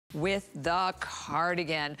with the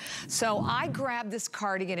cardigan. So I grabbed this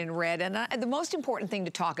cardigan in red, and the most important thing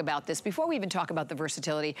to talk about this, before we even talk about the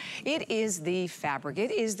versatility, it is the fabric.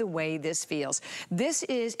 It is the way this feels. This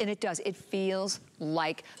is, and it feels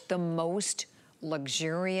like the most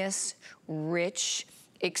luxurious, rich,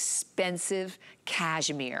 expensive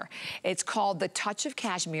cashmere. It's called the Touch of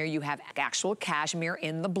Cashmere. You have actual cashmere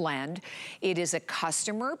in the blend. It is a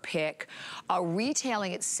customer pick,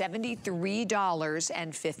 retailing at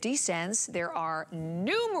 $73.50. There are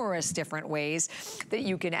numerous different ways that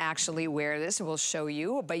you can actually wear this. We'll show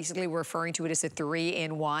you. Basically, we're referring to it as a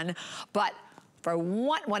 3-in-1. But for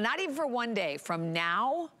one, well, not even for one day, from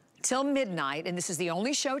now till midnight, and this is the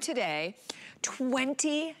only show today,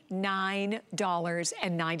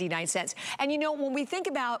 $29.99. And you know, when we think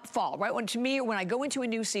about fall, right? To me, when I go into a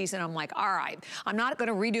new season, I'm like, all right, I'm not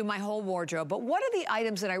gonna redo my whole wardrobe, but what are the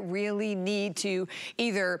items that I really need to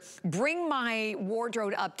either bring my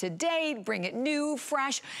wardrobe up to date, bring it new,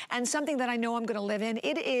 fresh, and something that I know I'm gonna live in?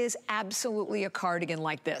 It is absolutely a cardigan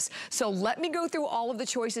like this. So let me go through all of the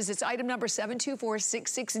choices. It's item number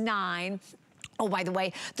 724669. Oh, by the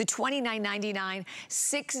way, the $29.99,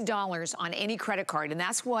 $6 on any credit card. And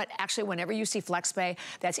that's what, actually, whenever you see FlexPay,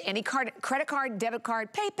 that's any card, credit card, debit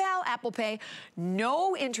card, PayPal, Apple Pay,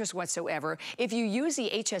 no interest whatsoever. If you use the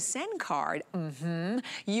HSN card,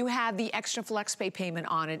 you have the extra FlexPay payment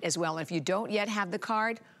on it as well. And if you don't yet have the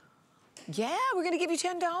card, yeah, we're gonna give you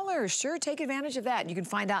 $10. Sure, take advantage of that. You can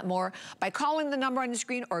find out more by calling the number on the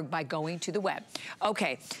screen or by going to the web.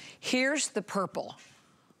 Okay, here's the purple.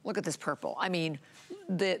 Look at this purple. I mean,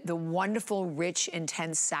 the wonderful, rich,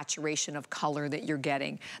 intense saturation of color that you're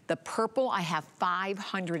getting. The purple, I have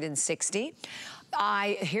 560.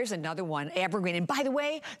 Here's another one, evergreen. And by the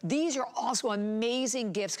way, these are also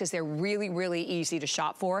amazing gifts because they're really, really easy to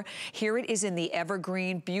shop for. Here it is in the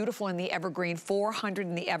evergreen, beautiful in the evergreen, 400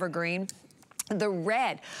 in the evergreen. The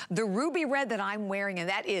red, the ruby red that I'm wearing, and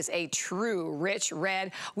that is a true rich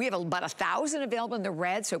red. We have about 1,000 available in the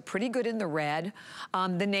red, so pretty good in the red.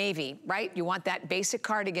 The navy, right? You want that basic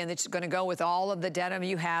cardigan that's gonna go with all of the denim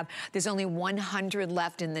you have. There's only 100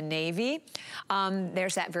 left in the navy.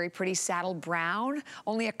 There's that very pretty saddle brown.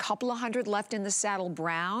 Only a couple of hundred left in the saddle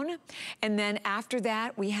brown. And then after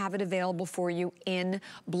that, we have it available for you in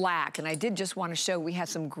black. And I did just wanna show, we have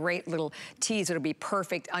some great little tees that'll be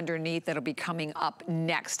perfect underneath that'll be coming up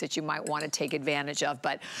next that you might want to take advantage of.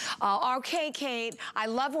 But okay, Kate, I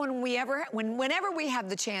love whenever we have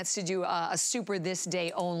the chance to do a super this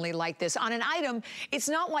day only like this on an item. It's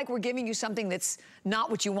not like we're giving you something that's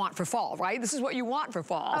not what you want for fall, right? This is what you want for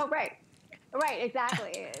fall. Oh, right. Right,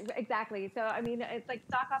 exactly, exactly. So, I mean, it's like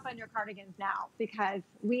stock up on your cardigans now because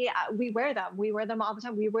we wear them. We wear them all the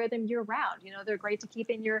time. We wear them year round. You know, they're great to keep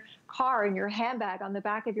in your car, in your handbag, on the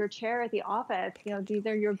back of your chair at the office. You know, these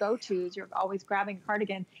are your go-tos. You're always grabbing a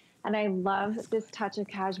cardigan. And I love this touch of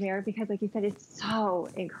cashmere because, like you said, it's so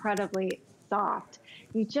incredibly soft.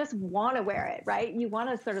 You just want to wear it, right? You want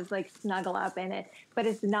to sort of like snuggle up in it, but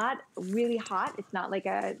it's not really hot. It's not like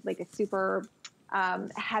a super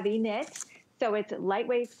heavy knit. So it's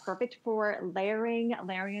lightweight, perfect for layering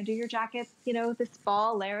under your jackets, you know, this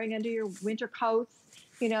fall, layering under your winter coats,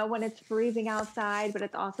 you know, when it's freezing outside, but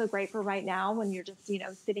it's also great for right now when you're just, you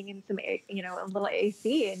know, sitting in some, you know, a little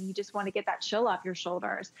AC and you just want to get that chill off your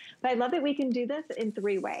shoulders. But I love that we can do this in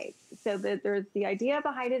 3 ways. So there's the idea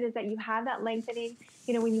behind it is that you have that lengthening,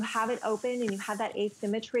 you know, when you have it open and you have that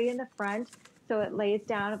asymmetry in the front. So it lays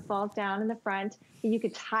down, it falls down in the front. You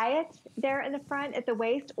could tie it there in the front at the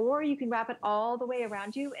waist, or you can wrap it all the way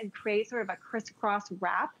around you and create sort of a crisscross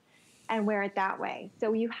wrap and wear it that way.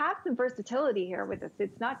 So you have some versatility here with this.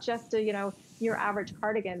 It's not just a, you know, your average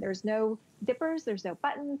cardigan. There's no zippers, there's no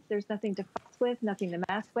buttons, there's nothing to fuss with, nothing to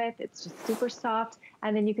mess with. It's just super soft,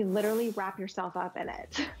 and then you can literally wrap yourself up in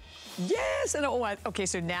it. Yes, and okay,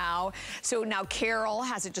 so now Carol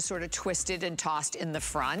has it just sort of twisted and tossed in the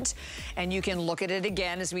front, and you can look at it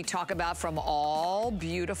again as we talk about from all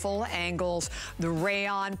beautiful angles. The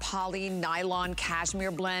rayon, poly, nylon, cashmere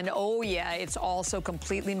blend. Oh yeah, it's also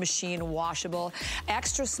completely machine washable.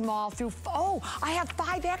 Extra small through, oh, I have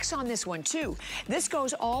 5X on this one too. This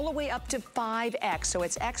goes all the way up to 5X, so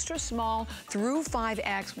it's extra small through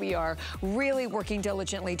 5X. We are really working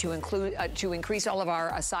diligently to increase all of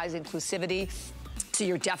our size inclusivity. So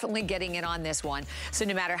you're definitely getting it on this one. So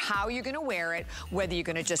no matter how you're gonna wear it, whether you're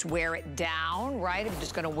gonna just wear it down, right? If you're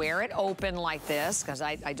just gonna wear it open like this, because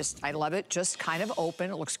I love it just kind of open.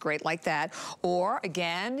 It looks great like that. Or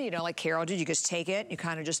again, you know, like Carol did, you just take it, you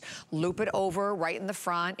kind of just loop it over right in the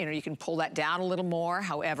front. You know, you can pull that down a little more,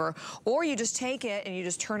 however, or you just take it and you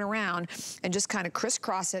just turn around and just kind of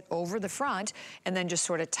crisscross it over the front and then just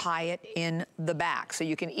sort of tie it in the back. So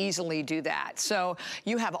you can easily do that. So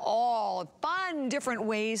you have all fun different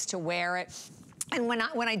ways to wear it. And when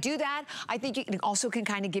I do that, I think it also can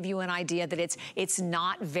kind of give you an idea that it's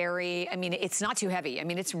not very, I mean, it's not too heavy. I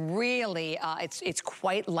mean, it's really, it's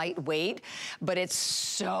quite lightweight, but it's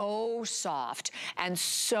so soft and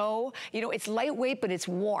so, you know, it's lightweight, but it's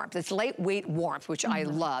warmth. It's lightweight warmth, which I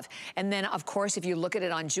love. And then, of course, if you look at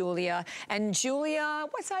it on Julia, and Julia,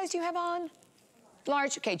 what size do you have on?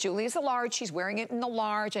 Large. Okay, Julia's the large. She's wearing it in the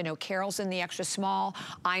large. I know Carol's in the extra small.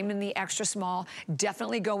 I'm in the extra small.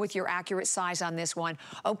 Definitely go with your accurate size on this one.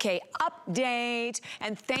 Okay, update.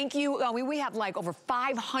 And thank you. I mean, we have like over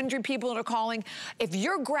 500 people that are calling. If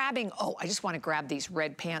you're grabbing, oh, I just want to grab these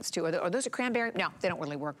red pants too. Are those a cranberry? No, they don't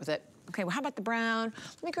really work with it. Okay, well, how about the brown?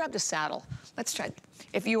 Let me grab the saddle. Let's try.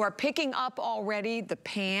 If you are picking up already the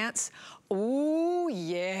pants, ooh,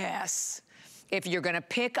 yes. If you're gonna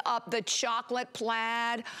pick up the chocolate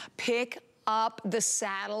plaid, pick up the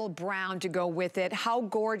saddle brown to go with it. How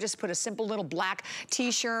gorgeous. Put a simple little black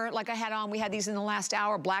t-shirt like I had on. We had these in the last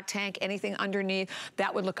hour, black tank, anything underneath.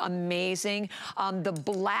 That would look amazing. The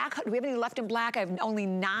black, do we have any left in black? I have only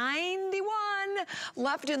 91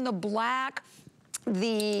 left in the black.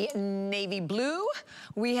 The navy blue,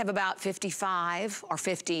 we have about 55 or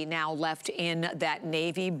 50 now left in that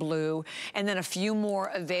navy blue, and then a few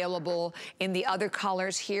more available in the other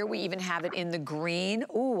colors. Here we even have it in the green.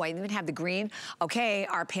 Ooh, I even have the green. Okay,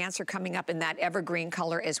 our pants are coming up in that evergreen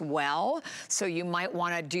color as well, so you might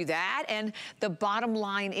want to do that. And the bottom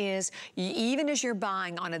line is, even as you're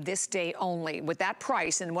buying on a this day only with that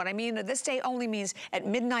price, and what I mean this day only means at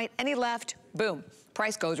midnight, any left, boom.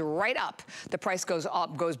 Price goes right up. The price goes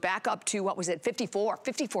up, goes back up to, what was it,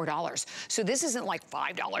 $54. So this isn't like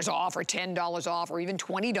 $5 off or $10 off or even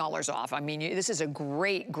 $20 off. I mean, this is a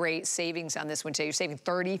great, great savings on this one today. You're saving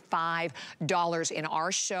 $35 in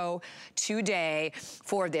our show today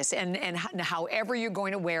for this. And however you're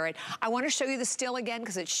going to wear it, I want to show you the still again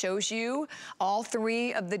because it shows you all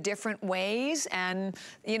three of the different ways. And,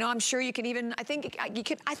 you know, I'm sure you can even, I think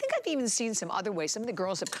I've even seen some other ways. Some of the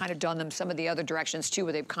girls have kind of done them some of the other directions too,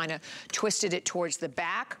 where they've kind of twisted it towards the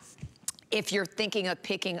back. If you're thinking of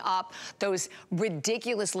picking up those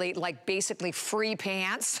ridiculously, like basically free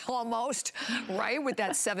pants almost, right? With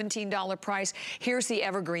that $17 price. Here's the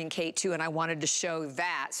evergreen, Kate, too, and I wanted to show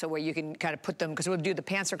that so where you can kind of put them, because we'll do the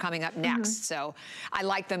pants are coming up next. So I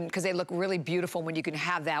like them because they look really beautiful when you can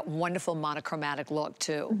have that wonderful monochromatic look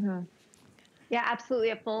too. Yeah,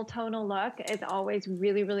 absolutely. A full tonal look is always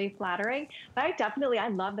really, really flattering. But I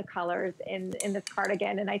love the colors in this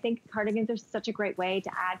cardigan. And I think cardigans are such a great way to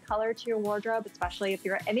add color to your wardrobe, especially if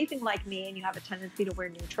you're anything like me and you have a tendency to wear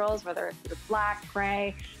neutrals, whether it's your black,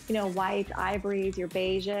 gray, you know, white, ivories, your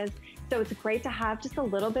beiges. So it's great to have just a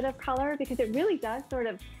little bit of color because it really does sort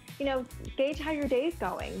of, you know, gauge how your day's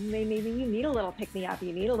going. Maybe you need a little pick-me-up,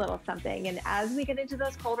 you need a little something. And as we get into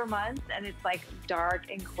those colder months and it's like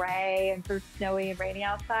dark and gray and sort of snowy and rainy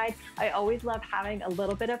outside, I always love having a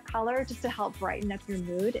little bit of color just to help brighten up your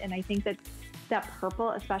mood. And I think that purple,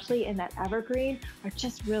 especially in that evergreen, are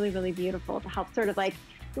just really, really beautiful to help sort of like,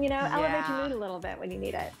 you know, elevate your mood a little bit when you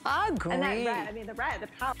need it. Agreed. And that red, I mean, the red, the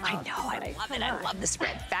power. I know, I love it. I love this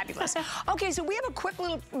red. Fabulous. Okay, so we have a quick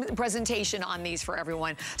little presentation on these for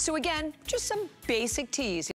everyone. So again, just some basic tees.